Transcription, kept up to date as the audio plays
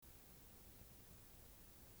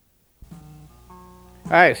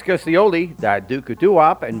Hi, it's Gus the Oldie, that Duke of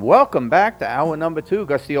Doo-Wop, and welcome back to hour number 2,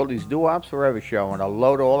 Gus the Oldie's Doo-Wops Forever Show, and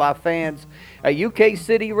hello to all our fans at UK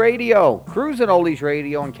City Radio, Cruising Oldies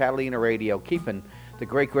Radio, and Catalina Radio, keeping the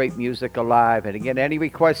great music alive. And again, any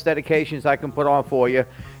request dedications I can put on for you,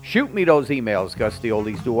 shoot me those emails,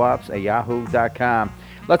 GusTheOldiesDoo-Wops at yahoo.com.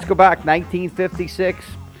 Let's go back, 1956.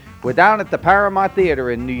 We're down at the Paramount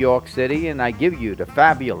Theater in New York City, and I give you the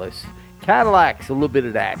fabulous Cadillacs, a little bit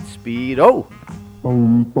of that Speedo.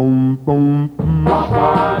 Boom, boom, boom.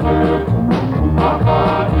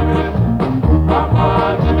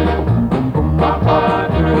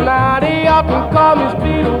 Now they often call me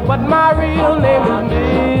Speedo, but my real name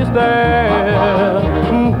is Mister.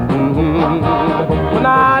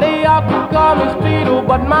 Now they often call me Speedo,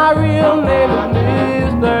 but my real name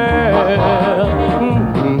is Mister.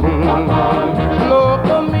 Look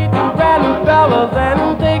for me to brand new fellas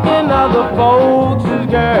and taking other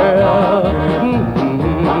folks' girls.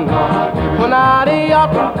 Now they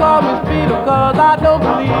often call me Speedo, cause I don't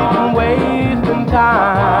believe in wasting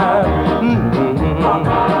time.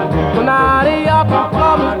 Now they often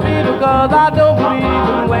call me Speedo, cause I don't believe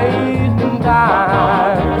in wasting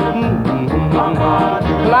time.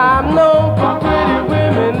 Well, I'm known for pretty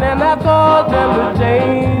women, and that caused them to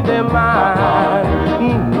change their mind.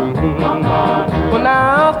 Well,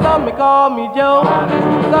 now some may call me Joe,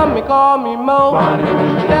 some may call me Mo.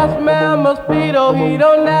 That's man Speedo, he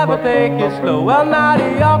don't never take it slow. Well, now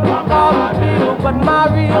they often call me Speedo, but my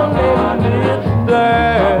real name is Mister.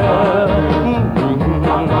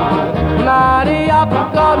 Now they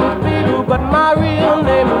often call me Speedo, but my real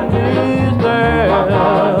name is Mister.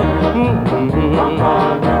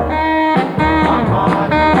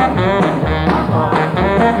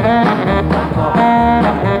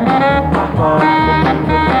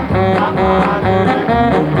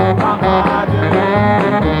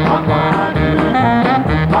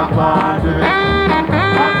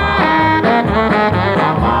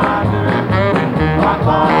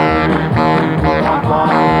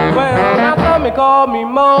 Call me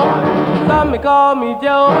Mo, some may call me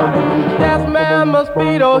Joe. That's man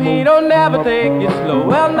Speedo, he don't never take it slow.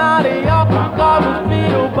 Well, now they often call me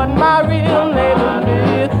Speedo, but my real name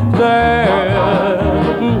is Mister.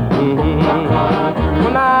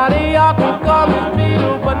 Well, now they often call me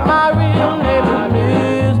Speedo, but my real name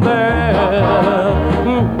is Mister.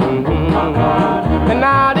 And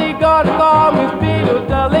now they gonna call me Speedo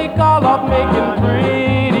till they call off making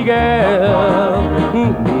pretty girls.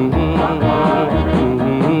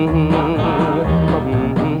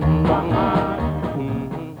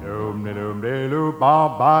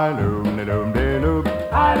 Bob, bye, loom, loom, loom.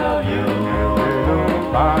 I love you.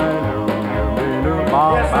 Bye, loom, loom,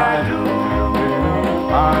 Bob, yes, I do.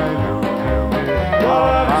 Bye, your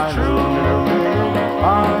love is true.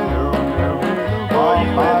 Bye, for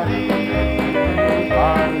you and me.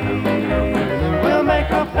 We'll make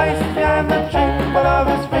a place behind the tree, but love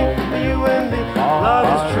is free for you and me. Love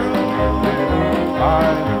is true.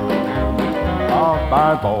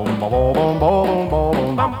 Bye, boom, boom, boom, boom, boom,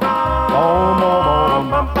 boom.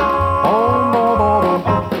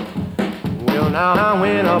 Well, now I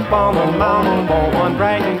went up on the mountain one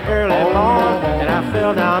bright and early morning, and I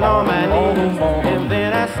fell down on my knees, and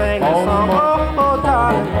then I sang a song. Oh,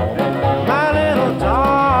 darling, my little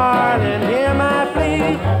darling, hear my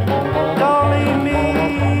plea, don't leave me.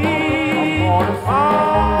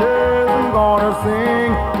 I'm gonna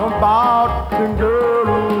sing about the girl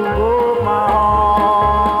who broke my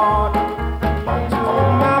heart.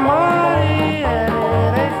 My money and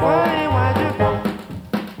it ain't funny why'd you go.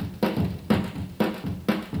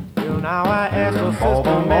 Well, now I asked your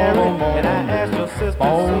sister Mary, and I asked your sister Sue,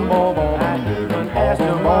 I even asked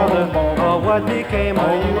your mother, what became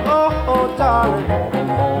of you. Oh, darling,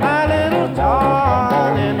 my little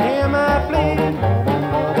darling, hear my plea,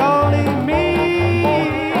 don't leave me.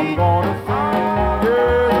 I'm gonna sing,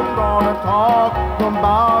 yeah, I'm gonna talk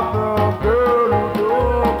about the girl who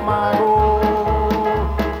took my gold.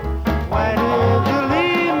 Why did you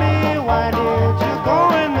leave me? Why did you go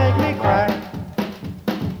and make me cry?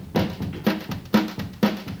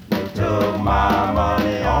 You took my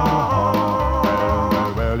money,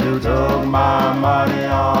 Well, you took my money,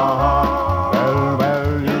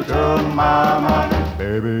 Well, you took my money.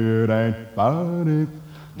 Baby, it ain't funny.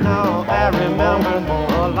 Now I remember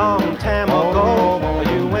a long time ago,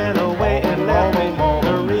 you went away and left me.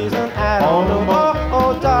 The reason I don't know.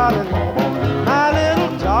 Oh, darling, my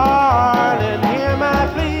little darling, hear my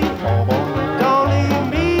plea, don't leave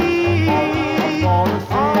me. I'm gonna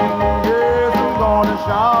sing, yes, I'm gonna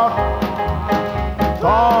shout,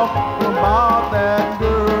 talk about that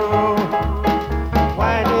girl.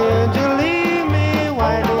 Why did you leave me? Why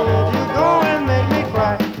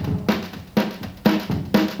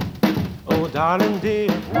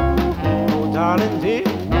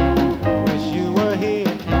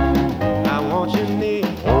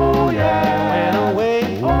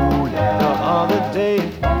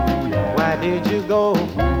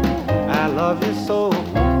soul.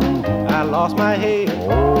 I lost my head.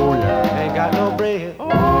 Oh yeah. Ain't got no bread.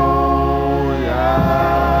 Oh yeah.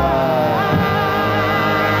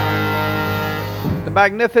 The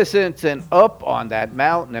Magnificents and Up on That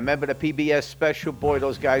Mountain. Remember the PBS special? Boy,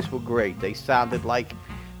 those guys were great. They sounded like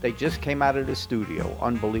they just came out of the studio.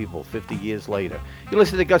 Unbelievable, 50 years later. You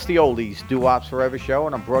listen to Gusty Oldies, Doo-Wops Forever Show,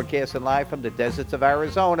 and I'm broadcasting live from the deserts of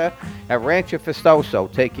Arizona at Rancho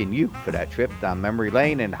Festoso, taking you for that trip down memory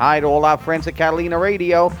lane. And hi to all our friends at Catalina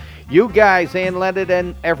Radio. You guys, Ann Leonard,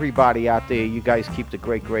 and everybody out there, you guys keep the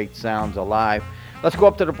great, great sounds alive. Let's go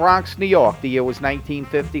up to the Bronx, New York. The year was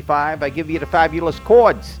 1955. I give you the fabulous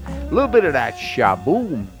chords. A little bit of that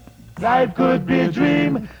shaboom. Life could be a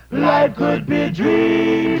dream. Life could be a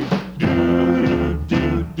dream. Do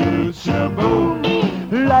do do shaboom.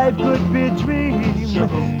 Life could be a dream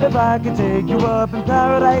if I could take you up in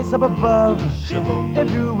paradise up above.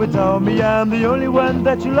 If you would tell me I'm the only one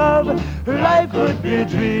that you love, life could be a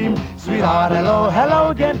dream. Sweetheart, hello, hello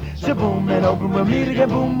again. Shaboom, and open we'll meet again.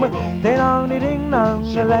 Boom, ding dong, ding dong,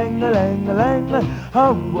 a lang, a lang, a lang.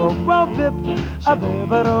 Oh, oh, oh, bip, a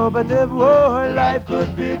bip, a dip. Oh, life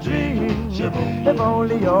could be a dream. If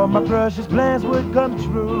only all my precious plans would come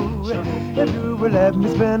true. If you would let me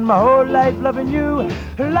spend my whole life loving you,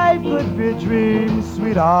 life could be a dream,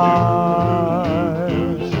 sweetheart.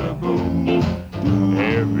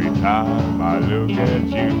 Every time I look at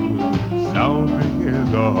you, something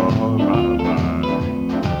is on my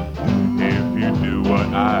mind. If you do what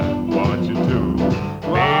I want you to,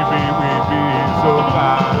 maybe we'd be so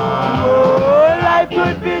fine. Oh, life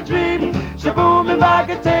could be a dream. Shaboom, if I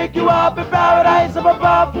could take you up in paradise up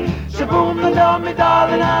above. Shaboom, then tell me,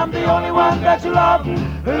 darling, I'm the only one that you love.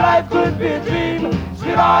 Life could be a dream.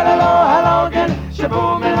 Sweetheart, hello, hello again.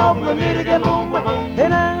 Shaboom, and hope we'll meet again. Boom, boom.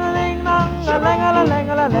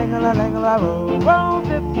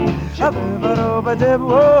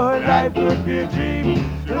 Oh, life could be a dream.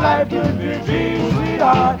 Life could be a dream,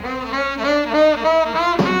 sweetheart.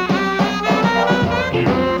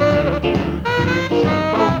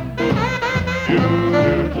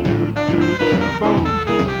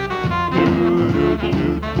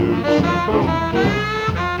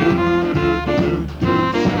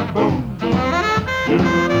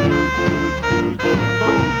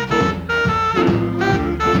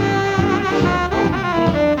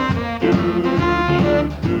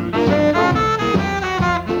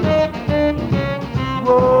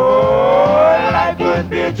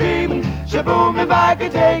 Shaboom, if I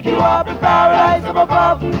could take you up in paradise up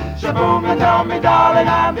above. Shaboom, and tell me, darling,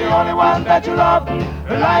 I'm the only one that you love.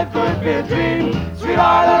 Life could be a dream.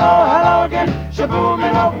 Sweetheart, hello, hello again. Shaboom,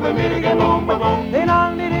 and hope we meet again. Boom, boom, boom. Ding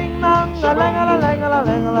dong, ding dong, a lang, a lang, a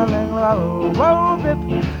lang, a lang, oh, oh, bip,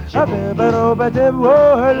 a bip, a oh, a dip.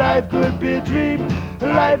 Oh, life could be a dream.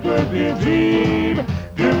 Life could be a dream.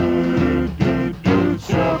 Do, do, do,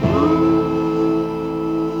 shaboom.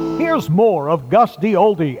 Here's more of Gus D.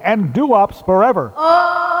 Oldie and Doo-Wops Forever.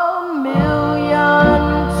 A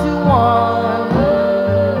million to one.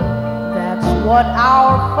 That's what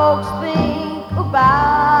our folks think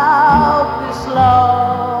about this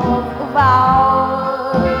love of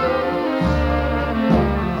ours.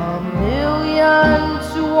 A million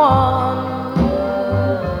to one.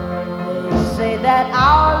 They say that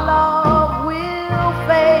our love will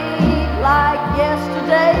fade like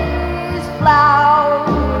yesterday's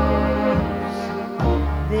flowers.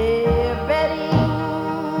 They're betting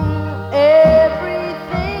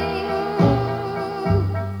everything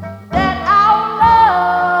that our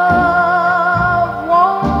love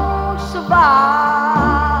won't survive.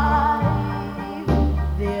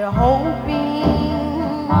 They're hoping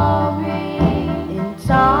in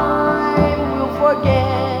time we'll forget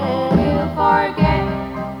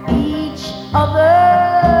each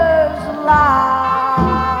other's lives.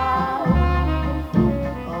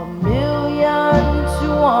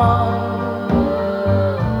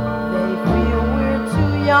 They feel we're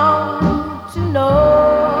too young to know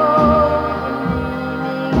the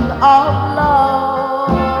meaning of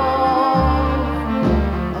love.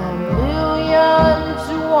 A million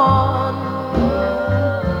to one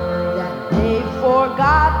that they've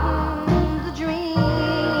forgotten the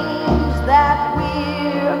dreams that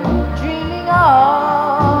we're dreaming of.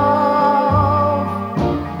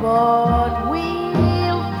 But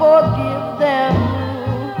we'll forgive them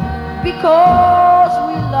because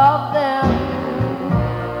we love them.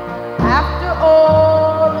 After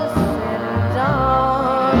all is said and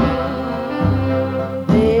done,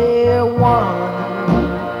 they're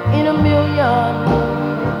one in a million,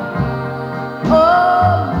 a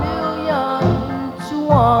million to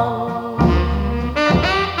one.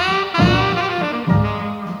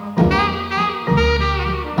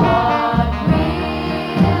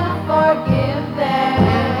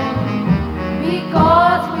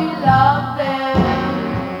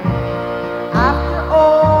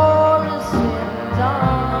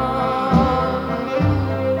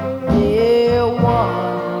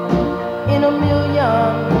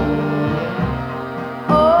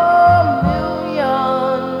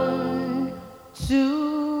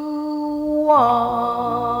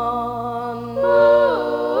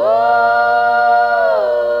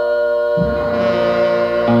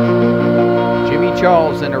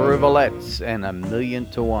 Falls and the Riverlettes and A Million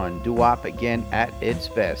to One. Doo-wop again at its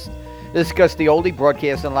best. This is Gus the Oldie,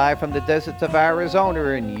 broadcasting live from the deserts of Arizona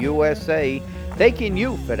in USA, taking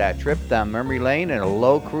you for that trip down memory lane in a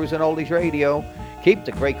low cruising oldies radio. Keep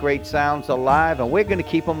the great sounds alive, and we're going to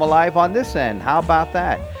keep them alive on this end. How about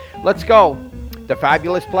that? Let's go. The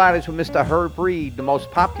Fabulous Platters with Mr. Herb Reed, the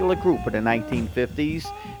most popular group of the 1950s,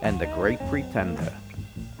 and The Great Pretender.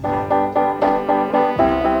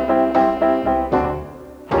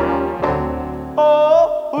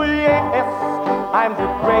 Oh, yes, I'm the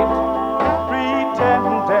great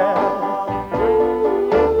pretender,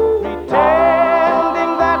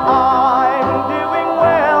 pretending that I'm doing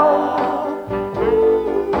well.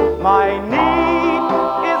 My need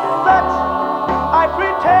is such, I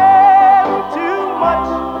pretend too much.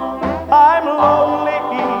 I'm lonely,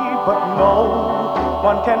 but no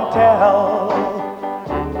one can tell.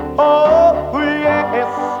 Oh,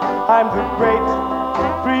 yes, I'm the great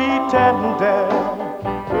pretender,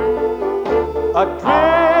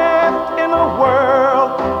 adrift in a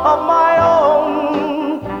world of my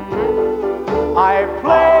own. I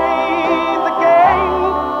play the game,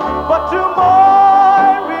 but to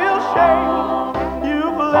my real shame,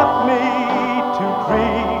 you've left me to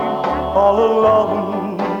grieve all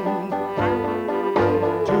alone.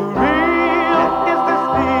 Too real is this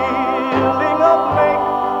feeling of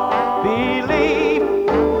make-believe,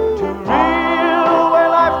 too real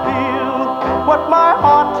when I feel what my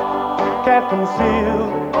heart can't conceal.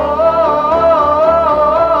 Oh,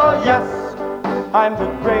 yes, I'm the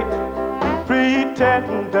great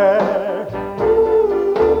pretender,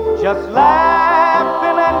 just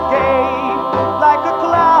laughing and gay like a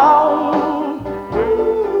clown.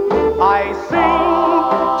 I seem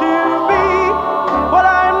to be what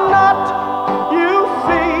I'm not, you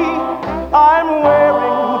see. I'm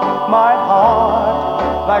wearing my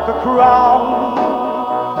heart like a crown,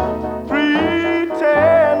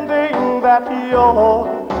 pretending that you're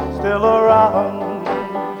still around.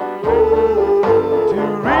 Too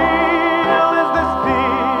real is this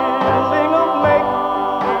feeling of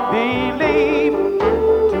make-believe,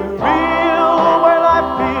 too real when I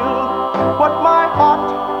feel what my heart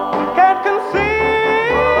can't conceal.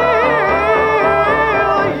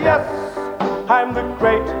 Yes, I'm the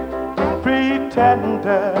great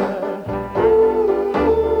pretender,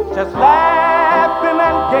 just laughing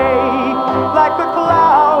and gay like a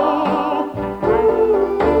clown.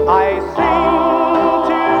 I seem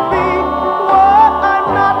to be what I'm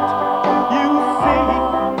not, you see.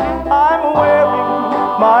 I'm wearing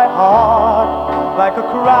my heart like a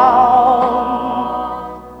crown,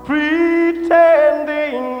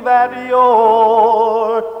 pretending that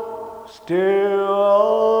you're still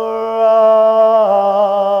around.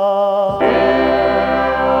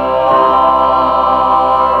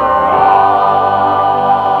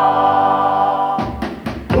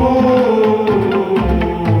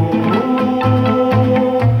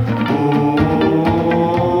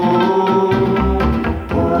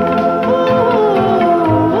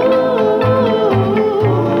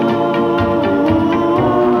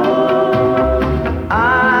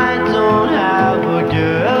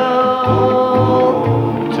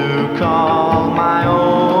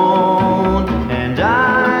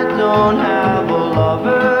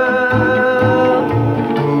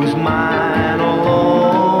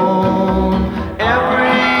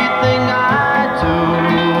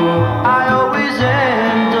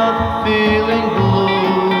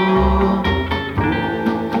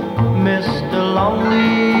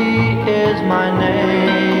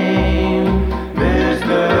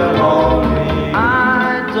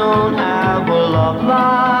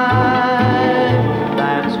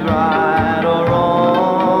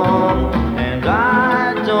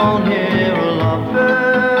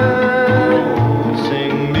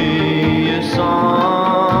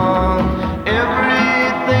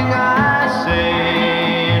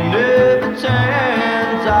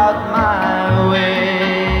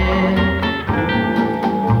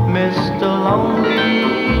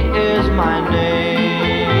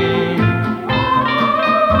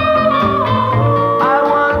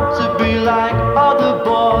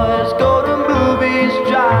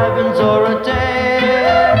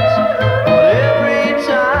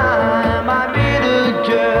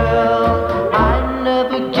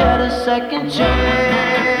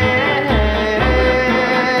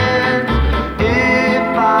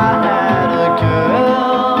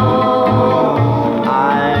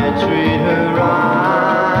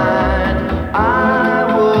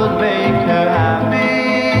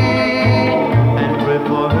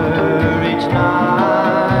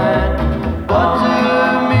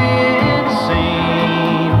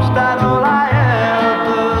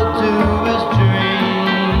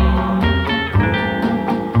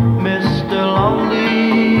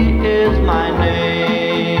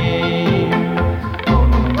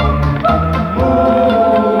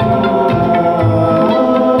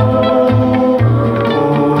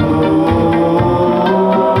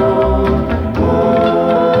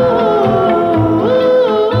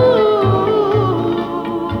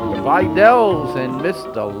 Hills and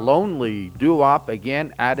Mr. Lonely doo-wop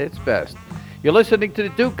again at its best. You're listening to the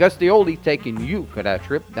Duke, Gus the Oldie, taking you for that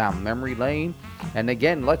trip down memory lane. And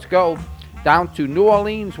again, let's go down to New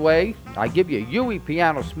Orleans way. I give you Huey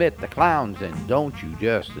Piano Smith, the Clowns, and Don't You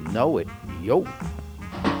Just Know It, yo.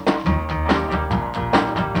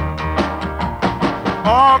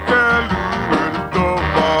 I can't live with stuff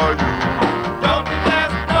for you. Don't you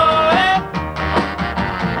just know it?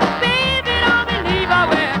 Baby, don't believe I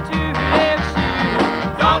wear two left shoes.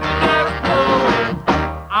 Don't you just know it?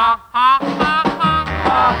 Ah, ah, ah, ah,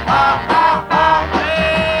 ah, ah, ah, ah.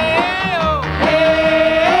 Hey, oh,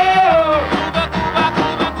 hey, oh. Cuba, Cuba,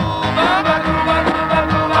 Cuba, Cuba, Cuba, Cuba,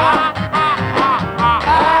 Cuba. Ah, ah, ah, ah,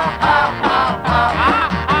 ah, ah, ah,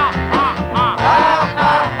 ah, ah, ah,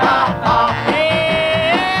 ah, ah.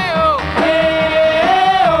 Hey, oh,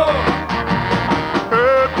 hey, oh.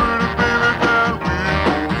 Hey, pretty baby, can we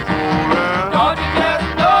go strolling? Don't you just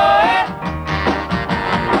know it?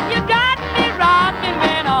 You got me rocking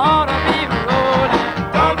when I ought to be rolling.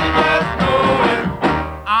 Don't you just know it?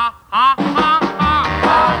 Ah, ah, ah, ah,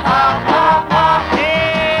 ah, ah, ah, ah.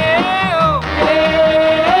 Hey, oh,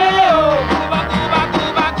 hey, oh. Cuba, Cuba,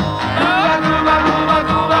 Cuba, Cuba, Cuba, Cuba,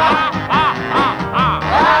 Cuba. Ah, ah, ah, ah.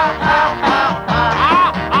 Ah, ah, ah, ah. Ah,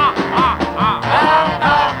 ah, ah, ah. Ah,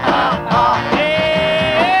 ah, ah, ah.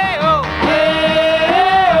 Hey, oh,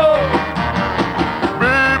 hey, oh.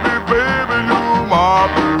 Baby, baby, you my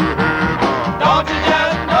baby. Don't you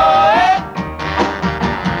just know it?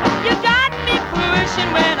 You got me pushing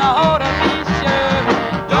when I ought to be shoving.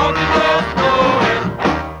 Don't you just know it?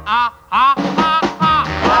 Ah, ah, ah, ah,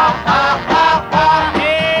 ah, ah, ah, ah.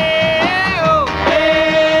 Hey, oh,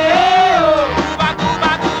 hey, oh. Cuba,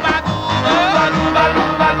 Cuba, Cuba, Cuba, Cuba,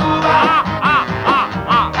 Cuba, Cuba. Ah, ah, ah,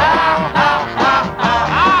 ah. Ah, ah, ah, ah.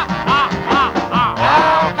 Ah, ah, ah, ah. Ah,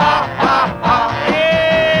 ah, ah, ah.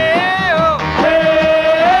 Hey, oh,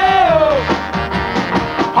 hey, oh.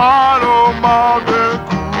 Hot on mountain,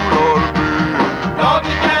 cool on me. Don't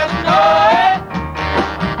you just know it?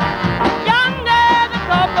 Younger the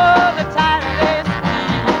couple, the tighter they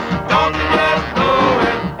squeeze. Don't you just know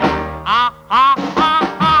it? Ah, ah, ah,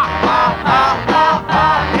 ah, ah, ah, ah,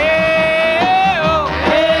 ah. Hey, oh,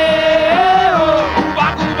 hey, oh. Cuba,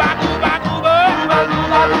 Cuba, Cuba, Cuba, Cuba,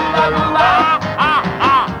 Cuba, Cuba, Cuba. Ah, ah,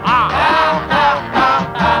 ah, ah. Ah, ah, ah,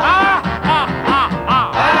 ah. Ah, ah, ah, ah.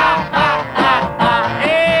 Ah, ah, ah, ah.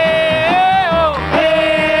 Hey, oh, hey,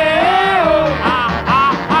 oh. Ah,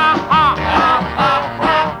 ah, ah, ah. Ah, ah,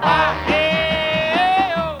 ah, ah.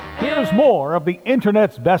 Hey, oh. Here's more of the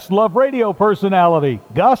Internet's best love radio personality,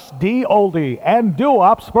 Gus D. Oldie, and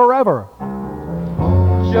doo-wops forever.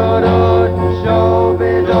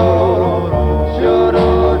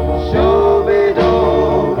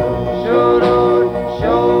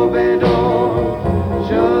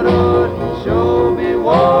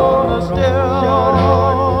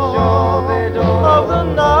 Of the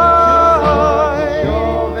night,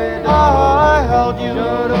 I held you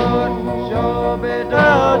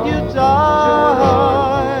tight,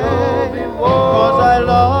 'cause I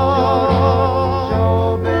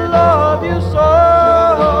love you so.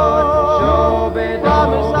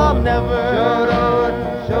 Promise I'll never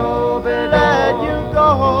let you go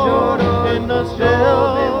in the still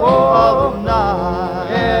of the night.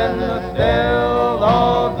 In the still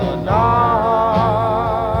of the night,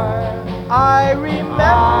 I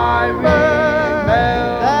remember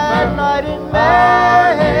that night in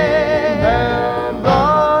May. The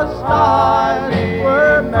stars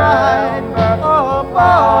were bright above.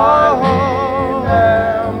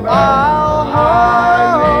 I'll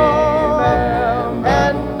hope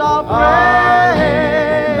and I'll pray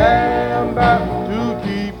to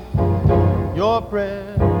keep your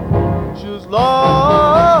precious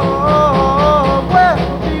love well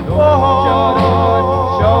before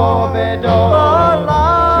the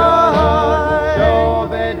light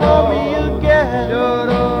for me again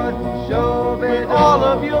with all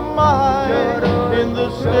of your might in the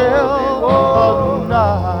still of the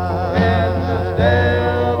night. In the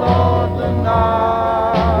still of the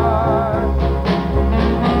night.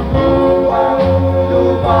 Doo-wah,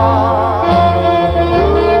 doo-wah,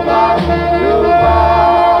 doo-wah, doo-wah,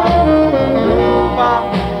 doo-wah,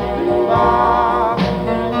 doo-wah, doo-wah,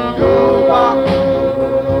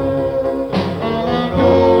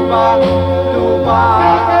 doo-wah,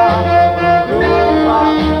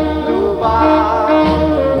 doo-wah,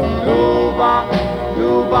 doo-wah,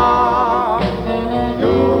 doo-wah,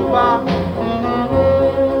 doo-wah,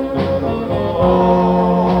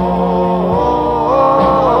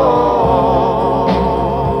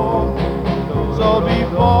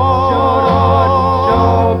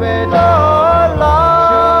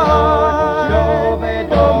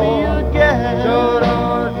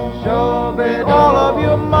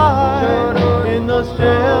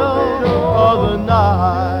 still of the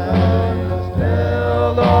night,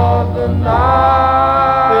 still of the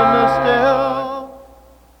night, in the still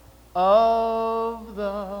of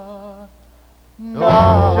the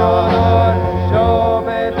night.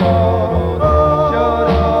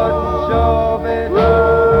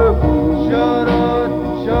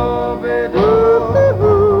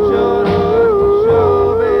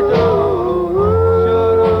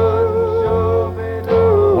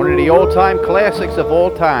 All-time classics of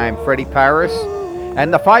all time, Freddie Paris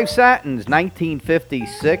and the Five Satins,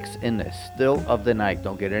 1956, in the still of the night.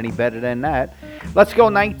 Don't get any better than that. Let's go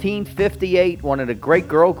 1958, one of the great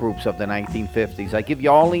girl groups of the 1950s. I give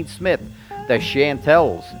you Arlene Smith, the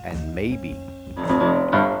Chantels, and Maybe.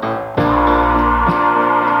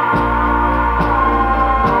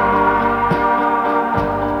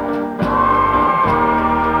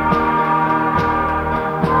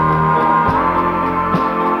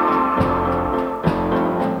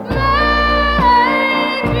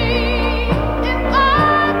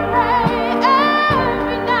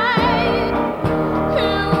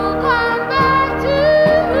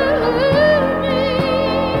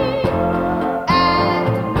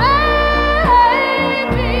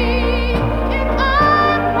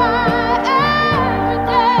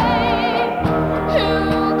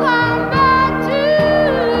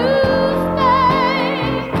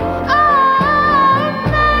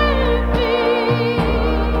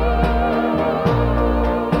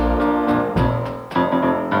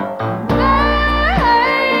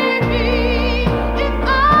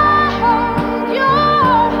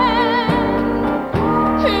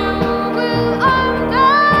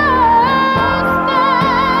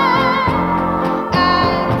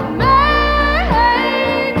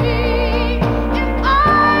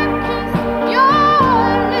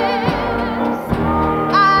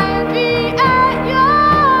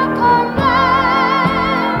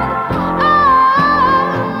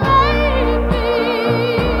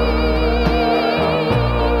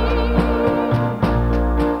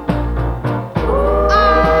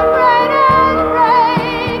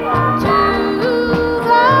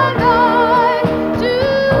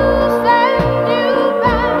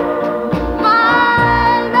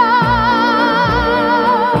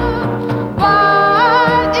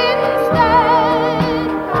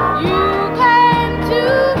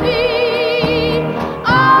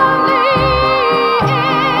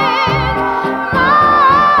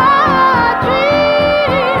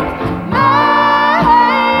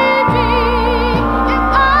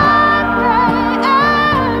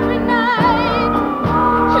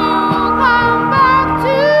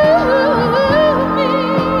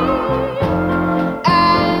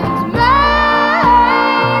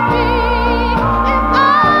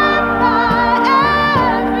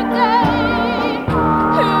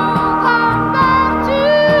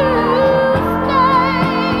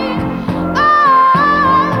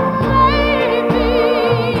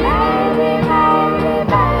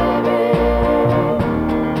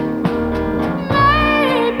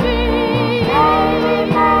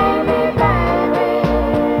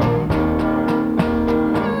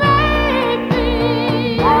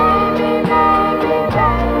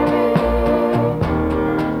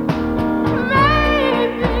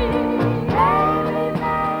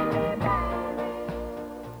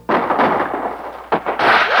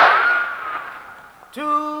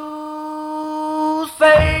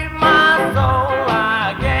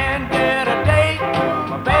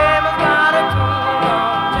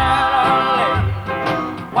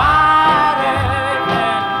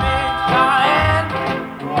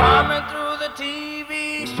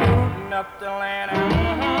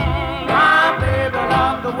 My baby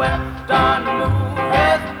love the Western movies.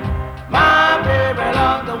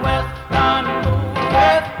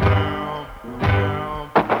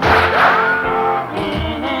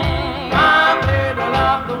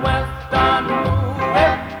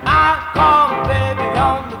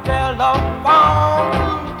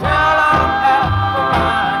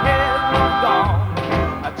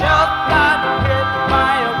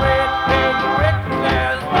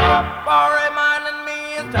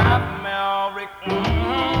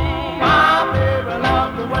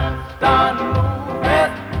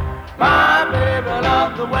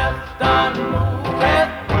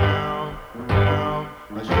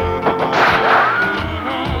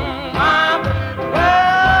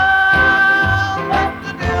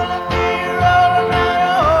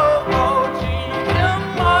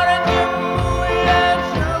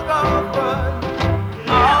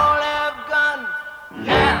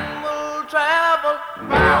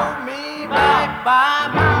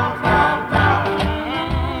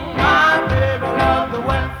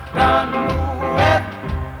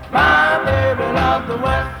 loved the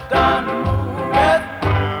Western movies.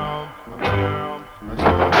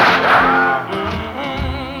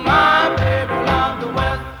 My baby loved the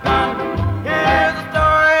Western. Here's the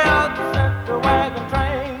story of the Central Wagon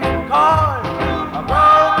Train and cars. A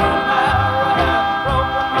broken arrow has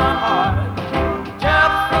broken my heart.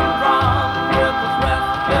 Jefferson drums with his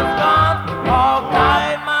restless guns all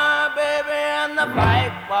died, my baby, and the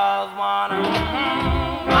fight was won.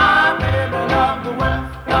 My baby loved the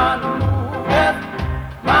Western movies.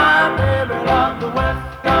 My baby loved the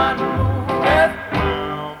Western movies.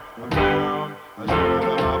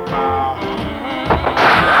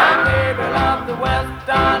 My baby loved the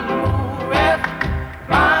Western movies.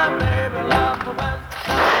 My baby loved the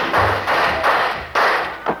Western.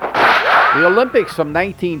 The Olympics from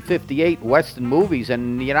 1958, Western movies, and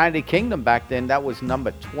in the United Kingdom back then, that was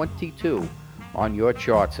number 22 on your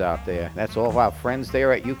charts out there. That's all of our friends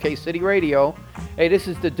there at UK City Radio. Hey, this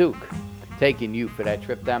is the Duke taking you for that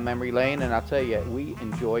trip down memory lane, and I'll tell you, we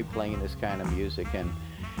enjoy playing this kind of music, and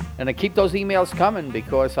I keep those emails coming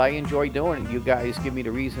because I enjoy doing it. You guys give me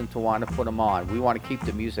the reason to want to put them on. We want to keep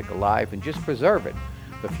the music alive and just preserve it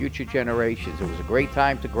for future generations. It was a great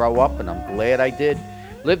time to grow up, and I'm glad I did.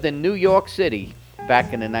 Lived in New York City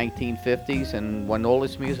back in the 1950s, and when all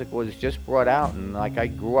this music was just brought out, and like I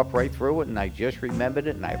grew up right through it, and I just remembered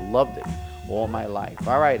it, and I loved it all my life.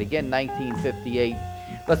 All right, again, 1958.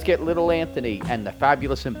 Let's get Little Anthony and the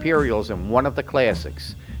Fabulous Imperials and one of the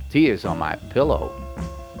classics, Tears on My Pillow.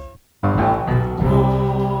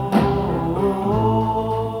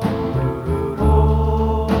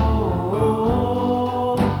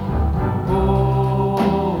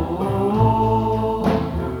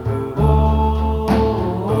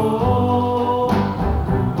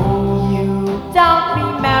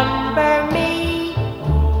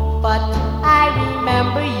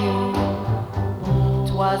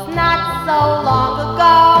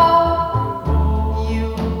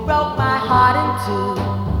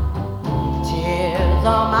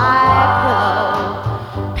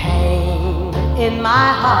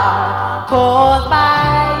 Caused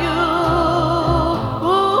by you.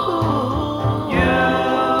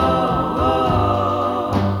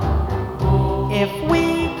 If we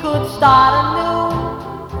could start anew,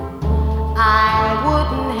 I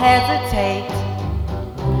wouldn't hesitate.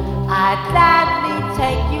 I'd gladly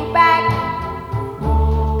take you back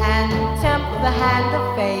and tempt the hand of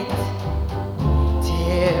fate.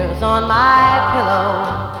 Tears on my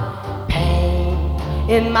pillow, pain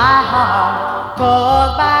in my heart,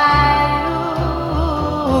 caused by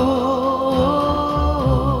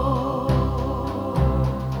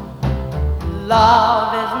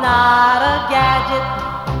love is not a gadget,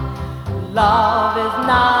 love is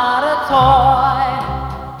not a toy.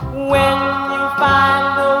 When you find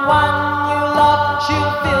the one you love,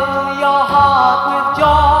 she'll fill your heart with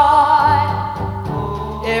joy.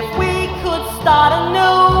 If we could start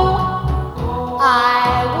anew,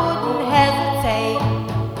 I wouldn't hesitate.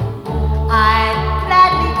 I'd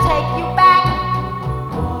gladly take you back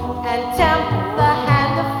and tempt the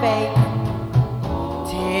hand of fate.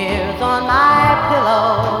 Tears on my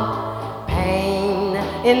pillow, pain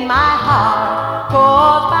in my heart,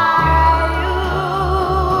 caused by you.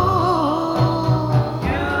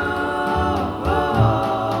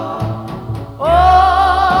 Oh,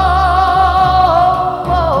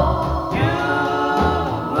 oh, you.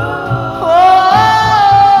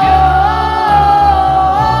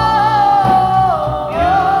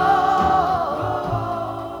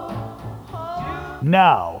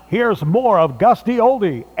 Now, here's more of Gusty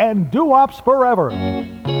Oldie and Doo-Wops Forever.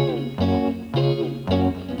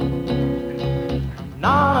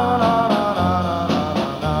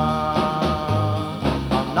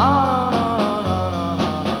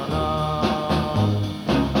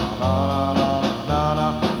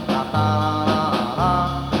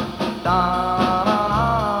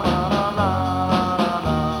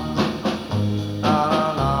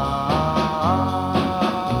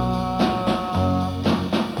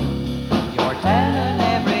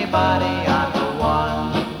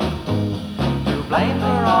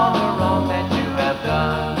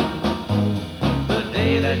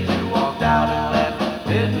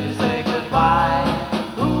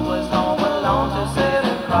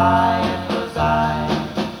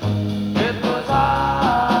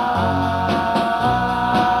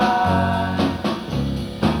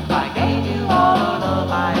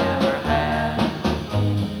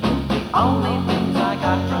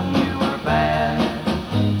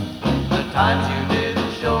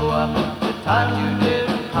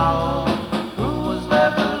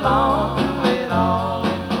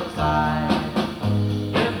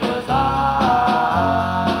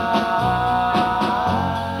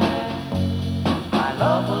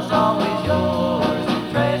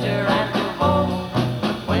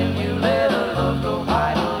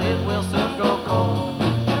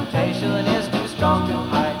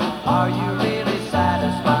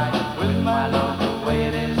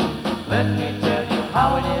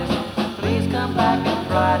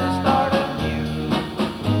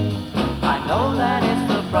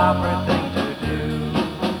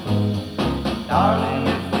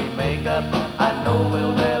 know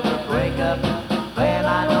we'll never break up, then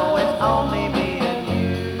I know it's only me and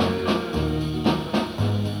you.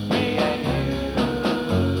 Me and you.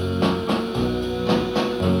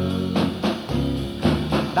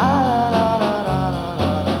 Da da da da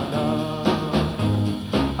da da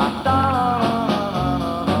da da.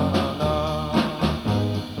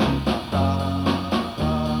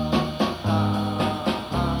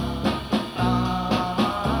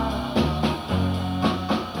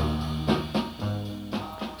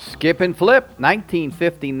 Skip and Flip,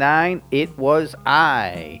 1959, It Was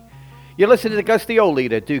I. You're listening to Gus the Oldie,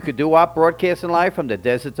 the Duke of Doo-Wop, broadcasting live from the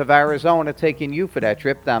deserts of Arizona, taking you for that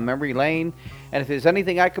trip down memory lane. And if there's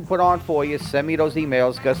anything I can put on for you, send me those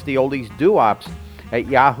emails,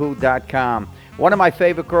 GusTheOldiesDooWops@yahoo.com. One of my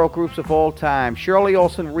favorite girl groups of all time, Shirley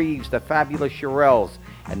Olsen Reeves, the Fabulous Shirelles,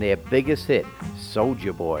 and their biggest hit,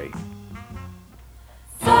 Soldier Boy.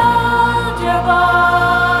 Soldier boy,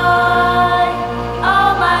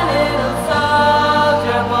 oh my little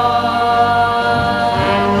soldier boy,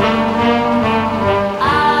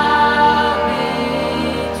 I'll be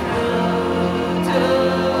true to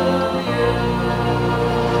you.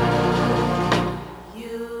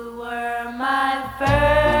 You were my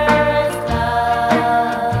first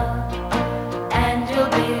love, and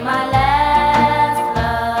you'll be my last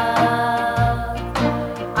love.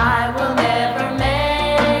 I will never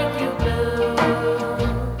make you blue.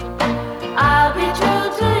 I'll be true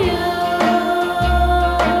to you.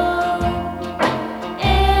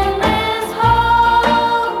 In this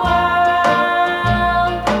whole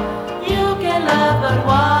world, you can love but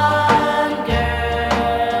one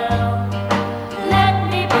girl. Let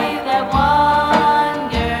me be that one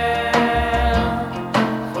girl,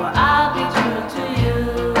 for I'll be true to you.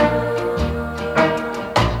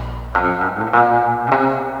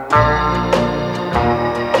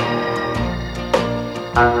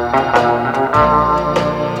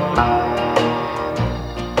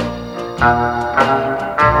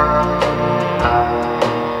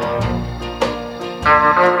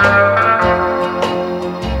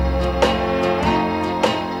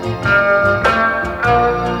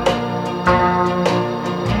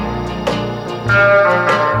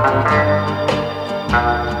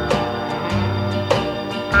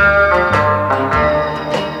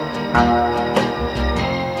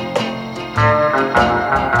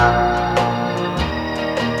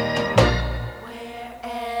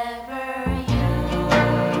 Wherever you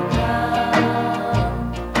go,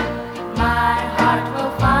 my heart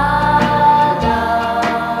will follow.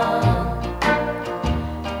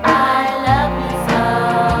 I love you so.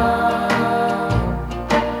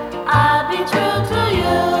 I'll be true to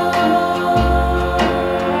you.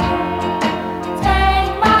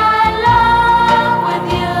 Take my love with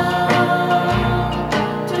you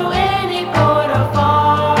to any port or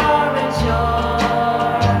foreign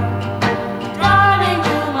shore. Darling,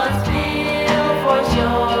 you must feel for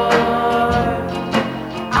sure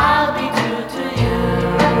I'll be true to you.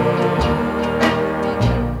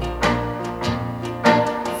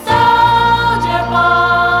 Soldier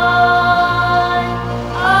boy,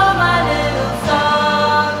 oh my little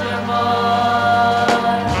soldier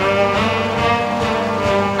boy,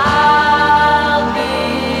 I'll be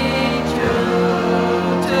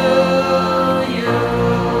true to you.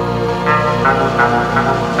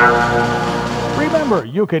 Remember,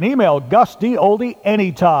 you can email Gus D. Oldie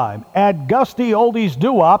anytime at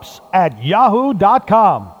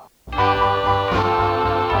GusDOldiesDooWops@yahoo.com.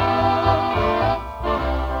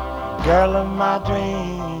 Girl of my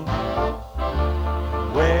dreams,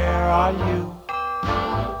 where are you?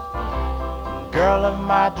 Girl of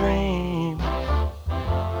my dreams,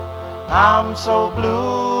 I'm so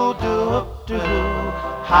blue, do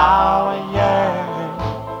how I yearn,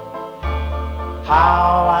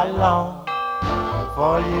 how I long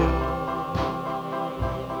for you.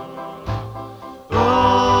 Ooh,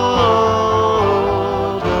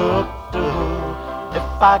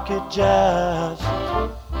 if I could just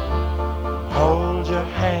hold your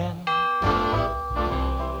hand,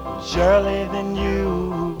 surely then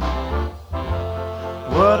you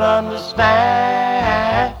would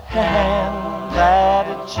understand that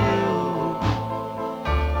it's you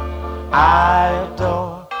I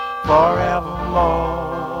adore forevermore.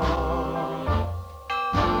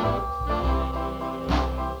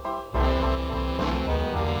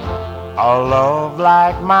 A love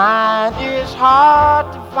like mine is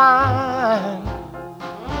hard to find.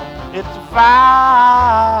 It's a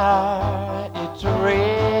fire, it's a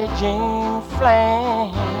raging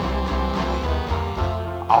flame.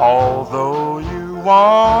 Although you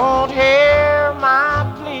won't hear my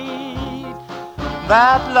plea,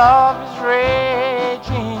 that love is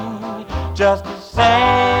raging just the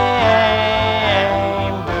same.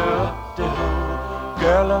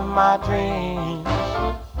 Girl of my dreams,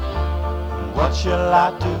 what shall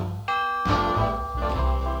I do?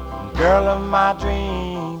 Girl of my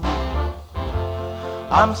dreams,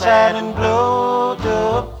 I'm sad and blue,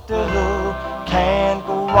 can't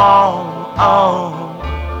go on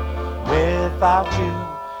without you,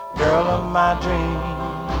 girl of my dreams.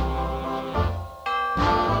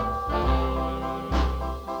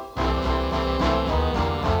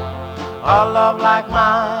 A love like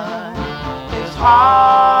mine is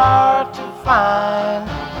hard to find.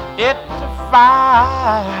 It's a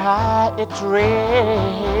fire, it's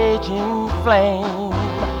raging flame.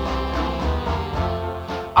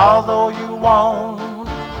 Although you won't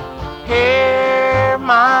hear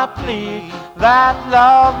my plea, that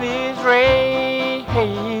love is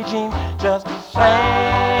raging just the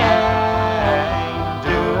same.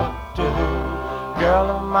 Girl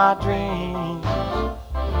of my dreams,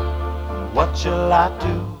 what shall I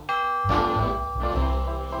do?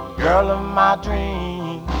 Girl of my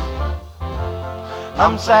dreams,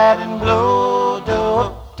 I'm sad and blue,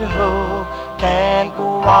 can't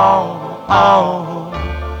go on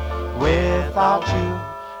without you,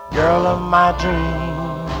 girl of my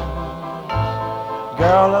dreams,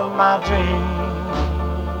 girl of my dreams,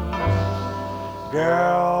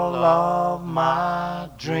 girl of my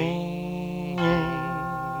dreams.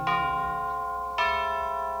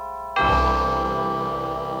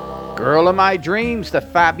 Girl of My Dreams, the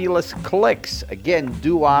Fabulous Clicks. Again,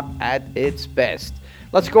 doo-wop at its best.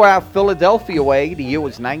 Let's go out Philadelphia way. The year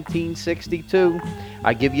was 1962.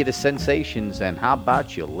 I give you the sensations, and how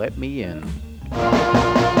about you let me in?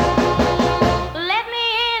 Let me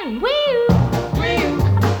in, wee-oo, wee-oo,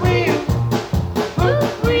 wee-oo,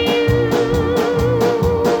 woo-oo,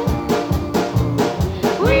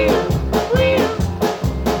 wee-oo, wee-oo,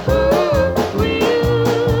 wee-oo,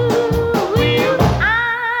 wee-oo. I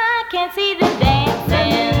can see them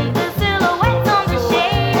dancing, the silhouettes on the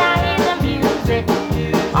shade. I hear the music,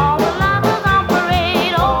 all the lovers on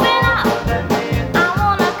parade. Open up, I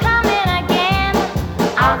wanna come in again.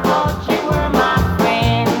 I thought you were my friend.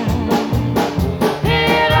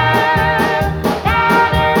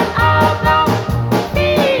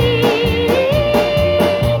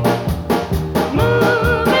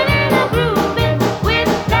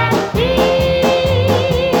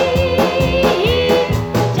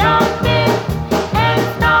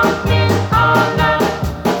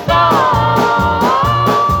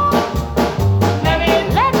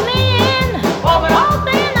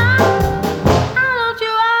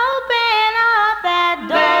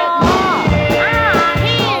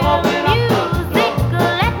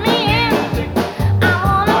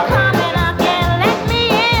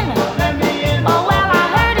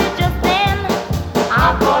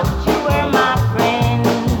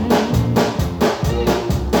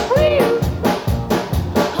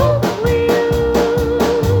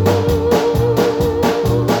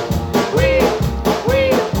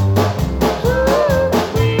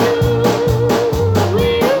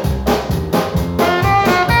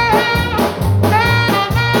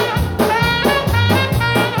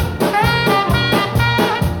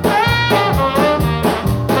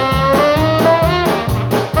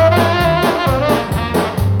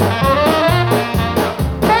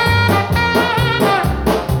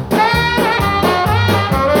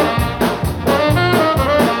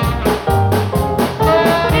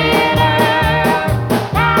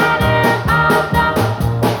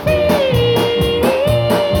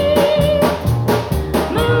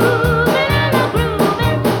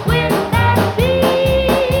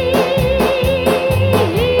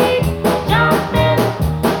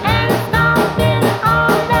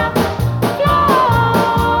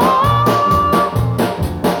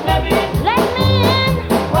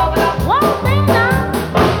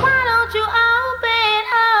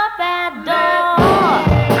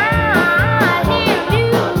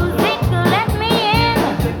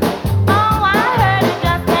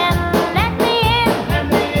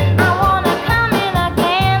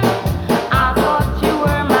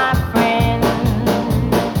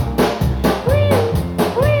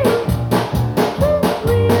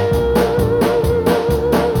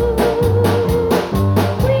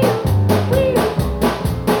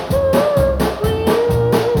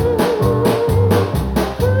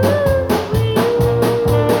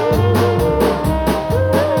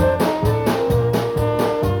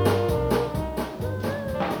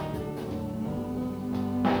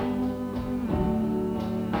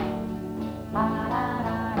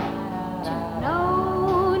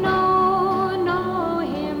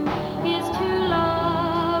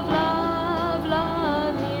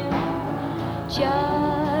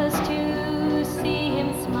 just to see him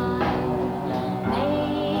smile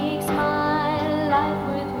makes my life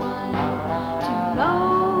worthwhile. To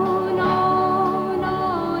know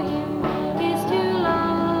him is to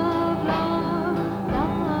love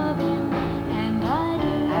him, and I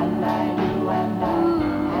do, and I do, and I,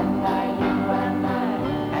 and I do, and I,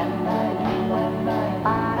 and I do, and I,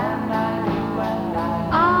 and I do, and I.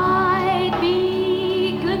 I'd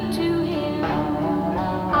be good to him.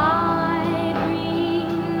 I'd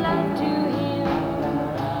bring love to him.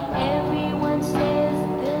 Everyone says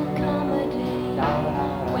there'll come a day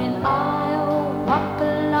when I'll walk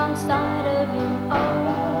alongside of him.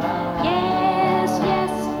 Oh, yes,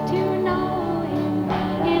 yes, to know him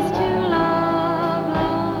is to love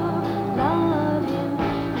him,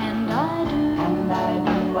 and I do, and I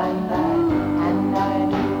do, and I, and I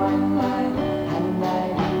do, and I, and I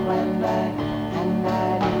do, and I, and I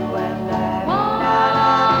do, and I.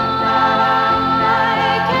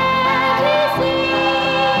 Why can't he see?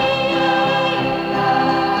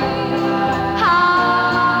 How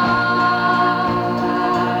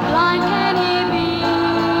blind can he be?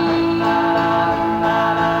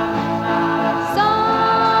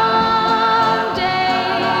 Someday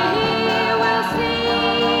he will see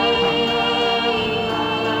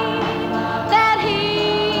that he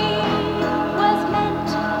was meant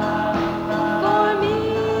for me.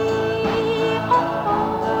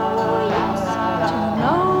 Oh, yes, to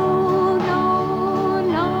know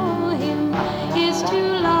him is to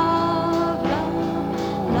love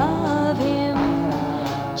him.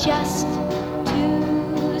 Just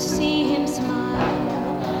to see him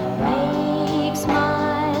smile makes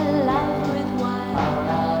my life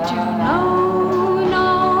worthwhile. To know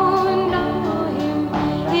him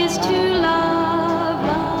is to love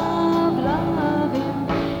him,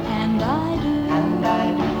 and I do, and I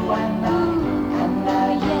do, and I, and I,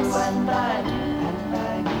 yes, and I do, and I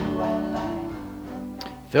do, and I.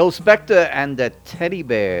 Phil Spector and the Teddy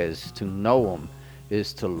Bears. To know him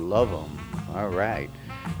is to love him. All right.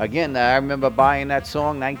 Again, I remember buying that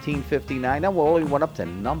song, 1959. That only went up to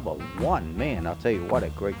 #1. Man, I'll tell you what, a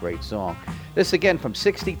great, great song. This again from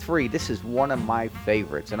 '63. This is one of my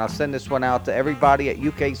favorites, and I'll send this one out to everybody at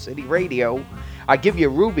UK City Radio. I give you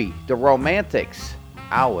Ruby, the Romantics.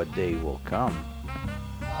 Our day will come.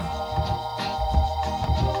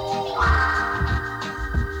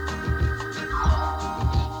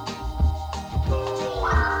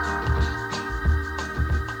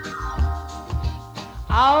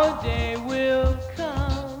 Our day will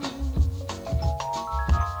come,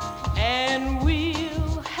 and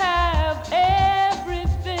we'll have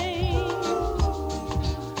everything.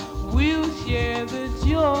 We'll share the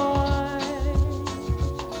joy,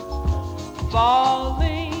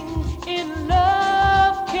 falling in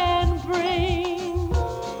love can bring.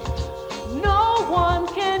 No one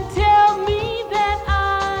can tell me that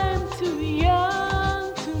I'm too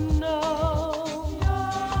young to know.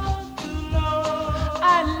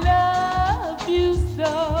 I love you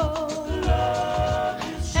so,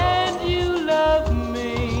 and you love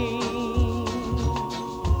me.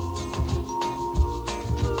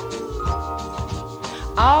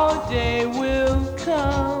 Our day will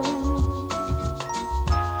come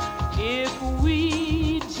if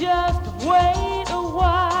we just wait a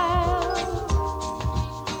while.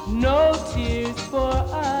 No tears for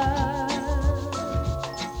us.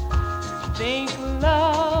 Think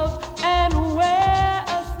love and wear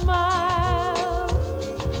a smile.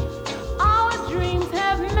 Our dreams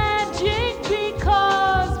have magic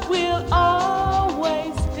because we'll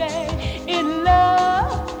always stay in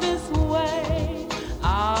love this way.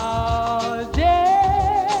 Our day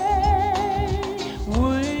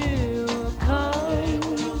will come.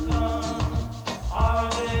 Our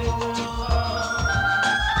day will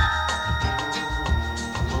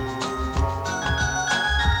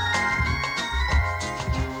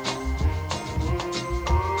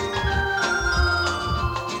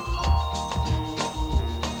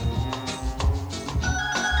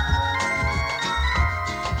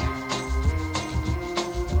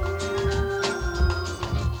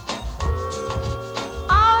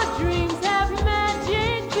Our dreams have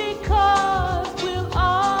magic because we'll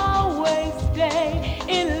always stay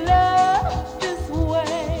in love this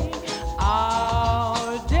way.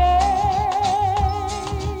 Our day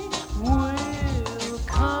will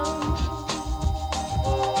come.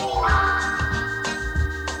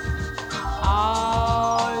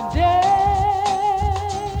 Our day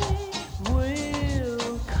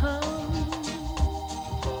will come.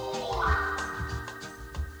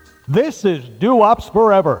 This is Doo-Wops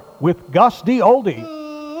Forever with Gus D. Oldie.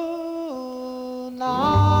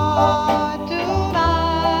 Not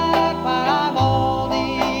tonight, but I'm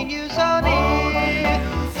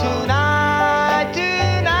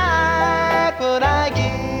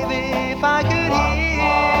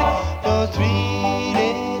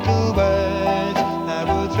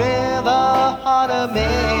of me.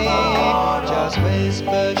 Just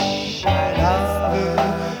whisper, shh, I love you,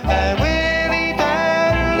 and we'll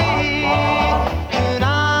eternally.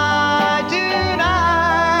 Tonight,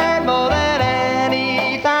 tonight, more than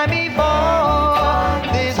any time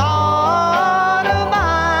before. This heart of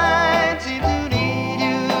mine seems to need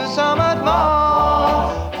you so much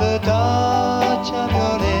more. The touch of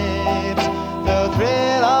your lips, the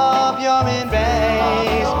thrill of your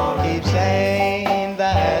embrace, keep saying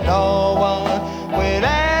that no one will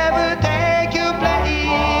ever take your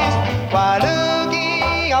place. While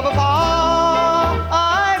looking up above,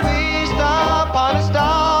 I wished upon a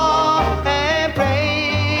star and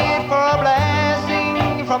prayed for a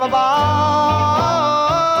blessing from above.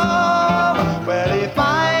 Well, if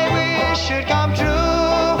my wish should come true,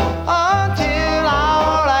 until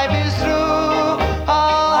our life is through,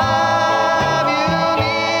 I'll have you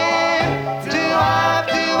near to have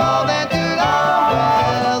to hold and to love.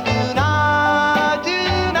 Well, tonight,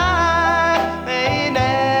 tonight may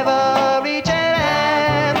never reach an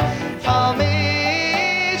end. I'll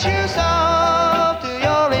miss you so till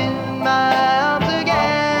you're in my arms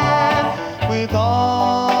again. With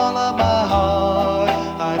all of my heart,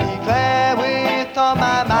 I declare with all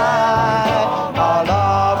my might, I'll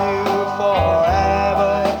love you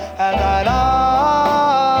forever as I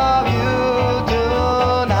love you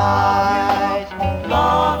tonight.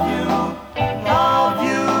 Love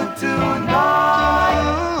you tonight.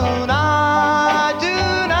 Tonight,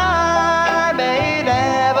 tonight may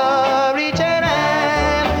never reach an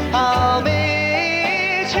end. I'll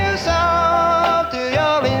miss you so till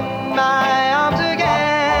you're in my arms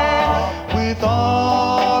again. With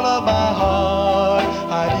all of my heart,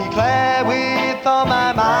 I declare with all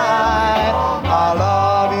my might, I'll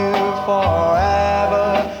love you forever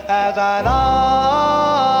as I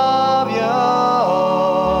love you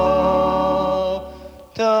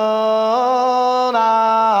tonight.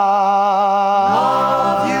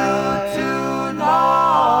 Love you tonight.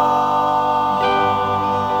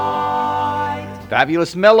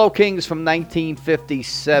 Fabulous Mellow Kings from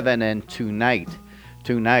 1957 and Tonight.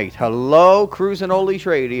 Hello, Cruising Oldies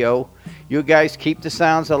Radio. You guys keep the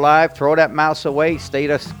sounds alive. Throw that mouse away.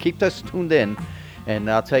 Keep us tuned in. And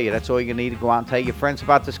I'll tell you, that's all you need to go out and tell your friends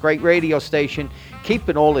about this great radio station,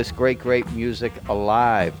 keeping all this great music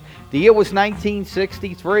alive. The year was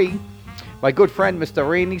 1963. My good friend, Mr.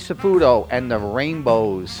 Randy Saputo and the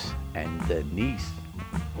Rainbows and Denise.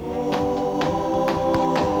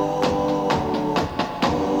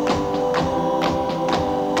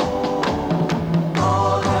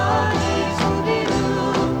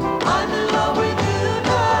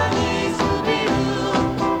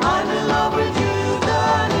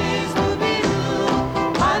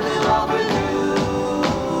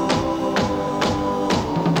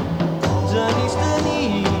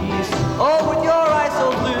 Denise, oh, with your eyes so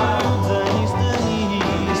blue, Denise,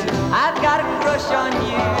 I've got a crush on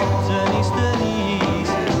you,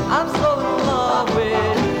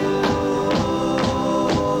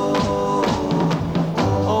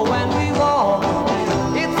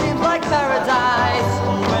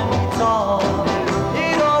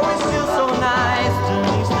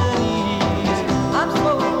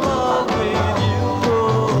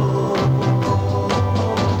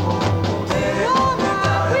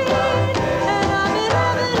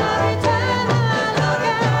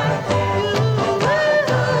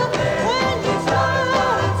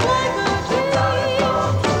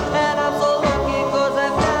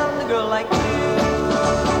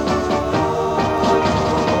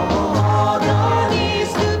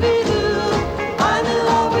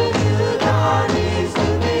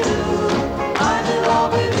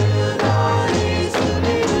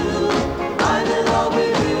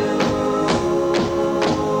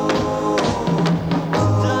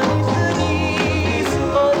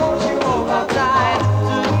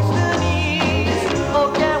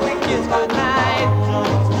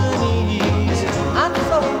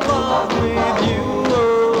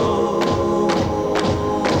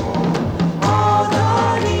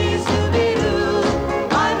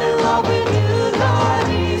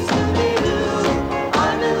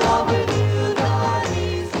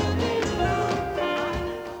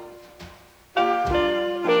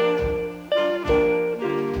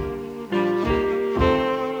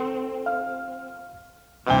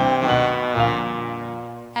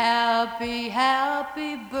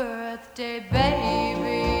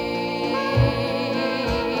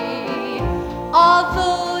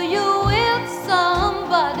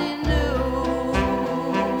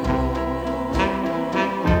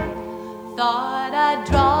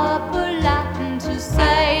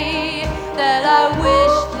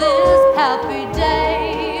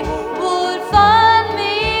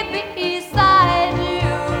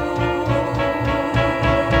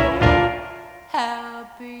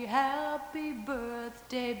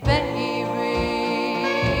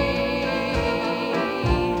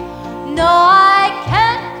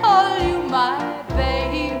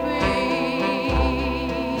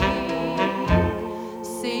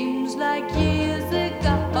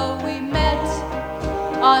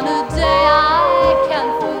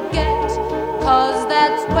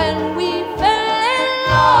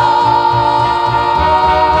 love.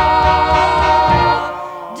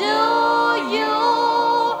 Do you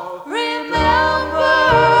remember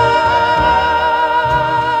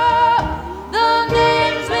the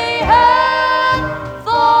names we had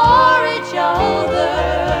for each other?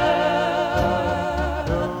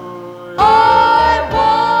 I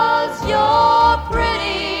was your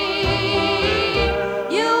pretty,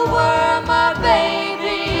 you were my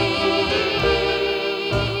baby.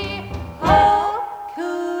 How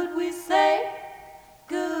could we say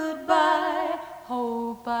goodbye?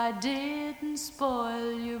 Hope I didn't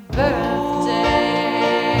spoil your birthday.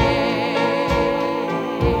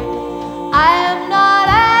 I am not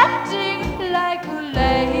acting like a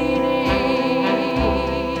lady,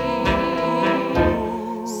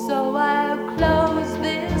 so I'll close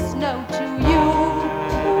this note to you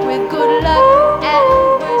with good luck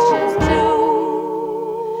and wishes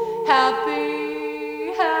too.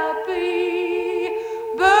 Happy, happy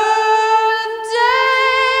birthday,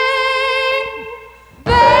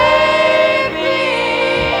 baby.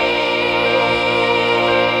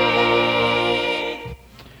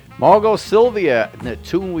 Margot Sylvia and the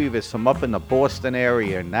Tune Weavers from up in the Boston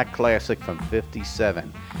area, and that classic from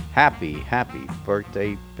 57. Happy, happy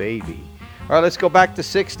birthday, baby. All right, let's go back to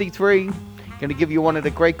 63. Going to give you one of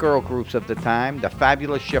the great girl groups of the time, the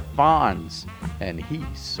Fabulous Chiffons, and He's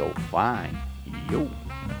So Fine. Yo.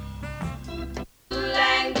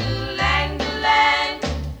 Doo-lang, doo-lang, doo-lang.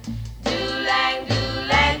 Doo-lang,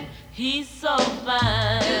 doo-lang. He's so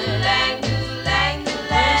fine. Doo-lang, doo-lang,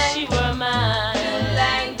 doo-lang. Wish she were mine.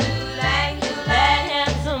 Doo-lang, doo-lang, doo-lang. That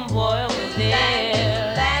handsome boy over there.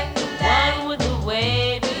 Doo-lang, doo-lang. One with the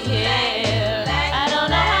wavy hair. I don't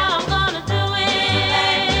know how I'm gonna do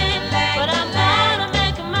it, but I'm gonna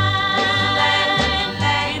make him mine.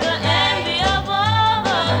 Be the envy of all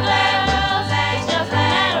the girls. It's just a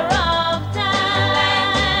matter of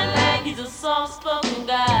time. He's a soft-spoken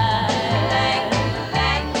guy.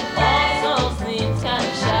 Also seems kind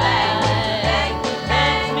of shy.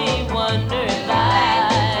 Makes me wonder if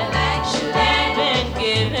I should even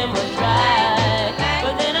give him a try.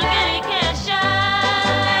 But then again, he can't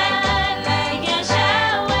shine. He can't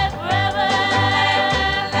shy away forever.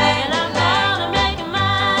 And I'm gonna make him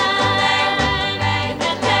mine. If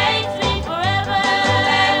it takes me forever.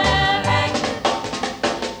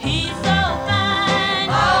 He's so fine.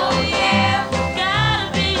 Oh yeah. Gotta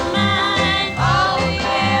be mine. Oh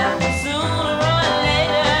yeah. Sooner or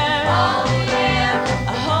later. Oh yeah. I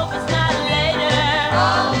hope it's not later.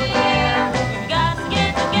 Oh yeah. We've got to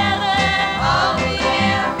get together. Oh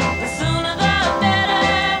yeah. The sooner the better.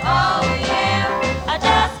 Oh yeah. I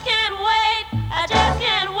just can't wait. I just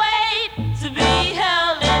can't wait to be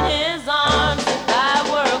held in his arms if I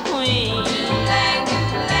were a queen.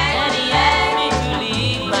 And he asked me to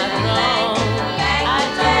leave my throne. I'd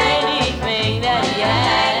do anything that he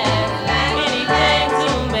asked, anything to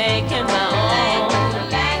make him my own.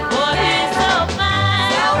 Boy, he's so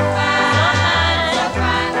fine, so fine, so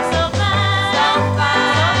fine, so fine,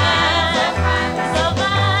 so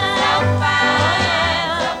fine,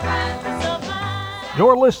 so fine, so fine.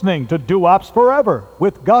 You're listening to Doo-Wops Forever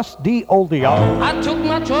with Gus D. Oldie. I took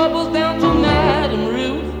my troubles down to Madame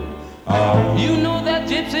Ruth. You know that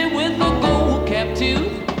gypsy with the gold cap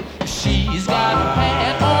tooth. She's got a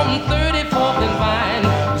pad on 34th and Vine,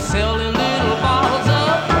 selling little bottles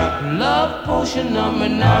of love potion number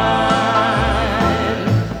 9.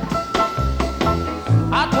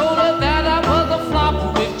 I told her that I was a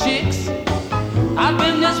flop with chicks. I've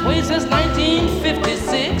been this way since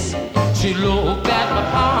 1956. She looked at my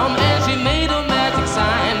palm and she made a magic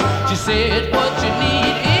sign. She said, what you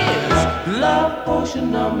need is love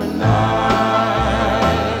potion number 9.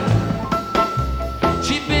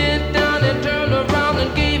 She bent down and turned around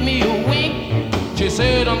and gave me a wink. She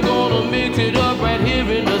said, I'm gonna mix it up right here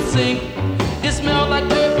in the sink. It smelled like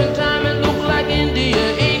turpentine and looked like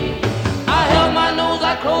India ink. I held my nose,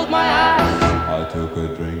 I closed my eyes. I took a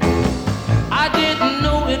drink. I didn't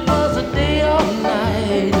know it was a day or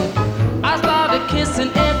night. I started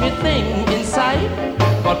kissing everything in sight.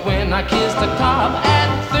 But when I kissed the cop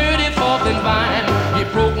at 34th and Vine, he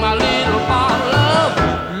broke my little bottle of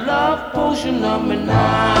love potion number 9.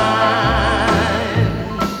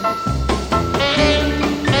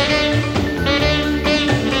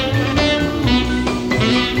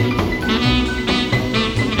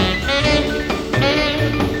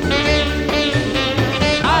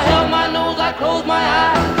 I held my nose, I closed my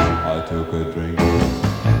eyes. I took a drink.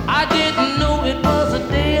 I didn't know it was a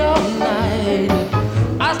day or night.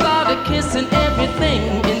 I started kissing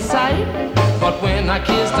everything in sight. But when I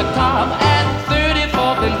kissed the cop at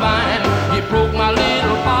 34th and Vine, he broke my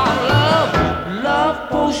little bottle of love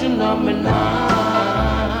potion number 9.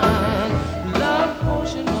 Love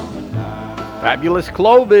potion number 9. Fabulous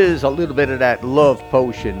Clovers, a little bit of that Love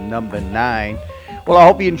Potion number 9. Well, I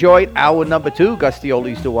hope you enjoyed hour number 2, Gusty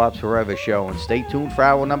Oldie's Doo-Wops Forever show. And stay tuned for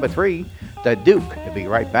hour number 3, The Duke. He'll be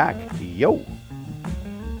right back. Yo.